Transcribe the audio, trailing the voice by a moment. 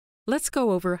Let's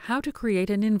go over how to create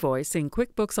an invoice in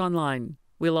QuickBooks Online.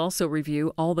 We'll also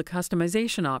review all the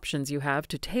customization options you have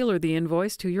to tailor the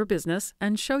invoice to your business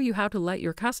and show you how to let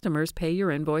your customers pay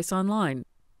your invoice online.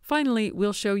 Finally,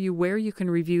 we'll show you where you can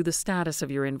review the status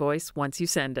of your invoice once you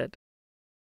send it.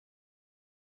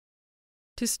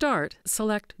 To start,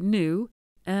 select New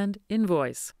and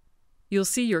Invoice. You'll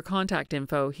see your contact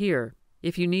info here.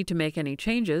 If you need to make any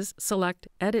changes, select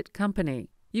Edit Company.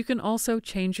 You can also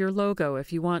change your logo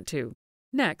if you want to.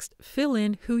 Next, fill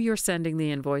in who you're sending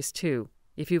the invoice to.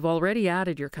 If you've already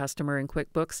added your customer in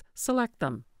QuickBooks, select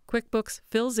them. QuickBooks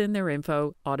fills in their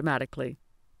info automatically.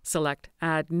 Select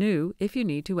Add New if you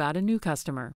need to add a new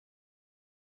customer.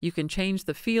 You can change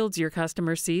the fields your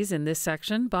customer sees in this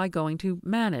section by going to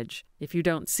Manage if you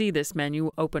don't see this menu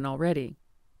open already.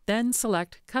 Then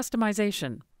select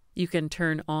Customization. You can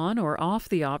turn on or off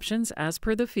the options as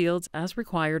per the fields as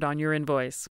required on your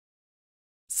invoice.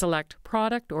 Select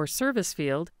Product or Service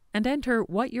field and enter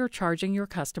what you're charging your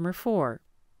customer for.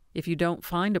 If you don't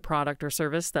find a product or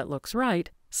service that looks right,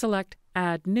 select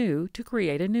Add New to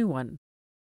create a new one.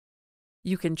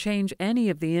 You can change any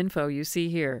of the info you see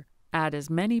here. Add as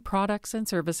many products and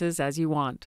services as you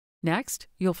want. Next,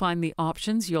 you'll find the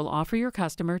options you'll offer your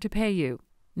customer to pay you.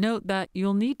 Note that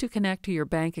you'll need to connect to your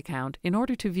bank account in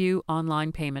order to view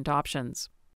online payment options.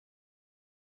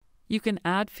 You can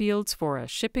add fields for a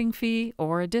shipping fee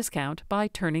or a discount by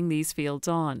turning these fields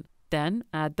on. Then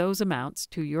add those amounts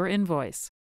to your invoice.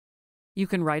 You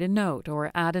can write a note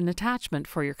or add an attachment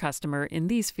for your customer in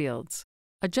these fields.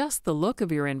 Adjust the look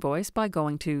of your invoice by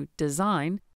going to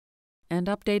Design and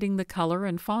updating the color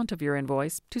and font of your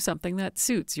invoice to something that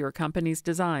suits your company's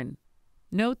design.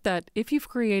 Note that if you've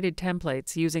created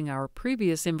templates using our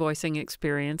previous invoicing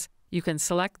experience, you can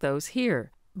select those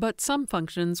here, but some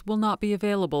functions will not be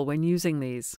available when using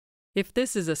these. If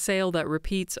this is a sale that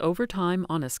repeats over time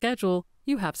on a schedule,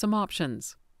 you have some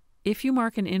options. If you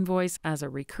mark an invoice as a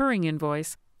recurring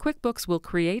invoice, QuickBooks will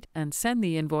create and send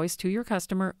the invoice to your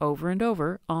customer over and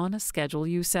over on a schedule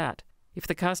you set. If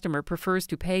the customer prefers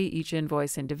to pay each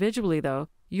invoice individually, though,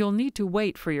 you'll need to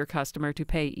wait for your customer to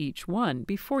pay each one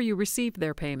before you receive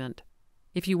their payment.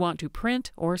 If you want to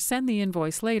print or send the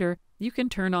invoice later, you can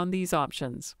turn on these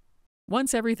options.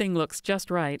 Once everything looks just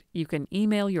right, you can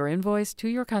email your invoice to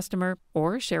your customer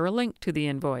or share a link to the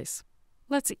invoice.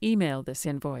 Let's email this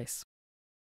invoice.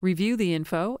 Review the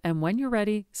info, and when you're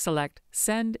ready, select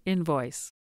Send Invoice.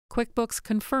 QuickBooks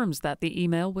confirms that the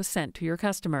email was sent to your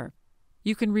customer.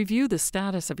 You can review the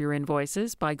status of your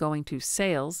invoices by going to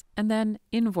Sales and then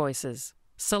Invoices.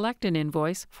 Select an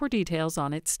invoice for details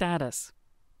on its status.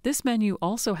 This menu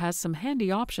also has some handy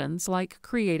options like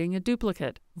creating a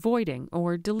duplicate, voiding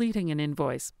or deleting an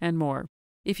invoice, and more.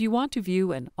 If you want to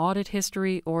view an audit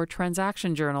history or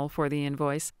transaction journal for the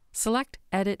invoice, select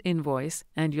Edit Invoice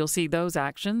and you'll see those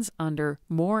actions under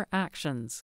More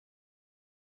Actions.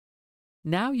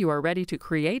 Now you are ready to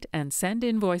create and send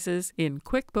invoices in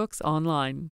QuickBooks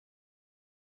Online.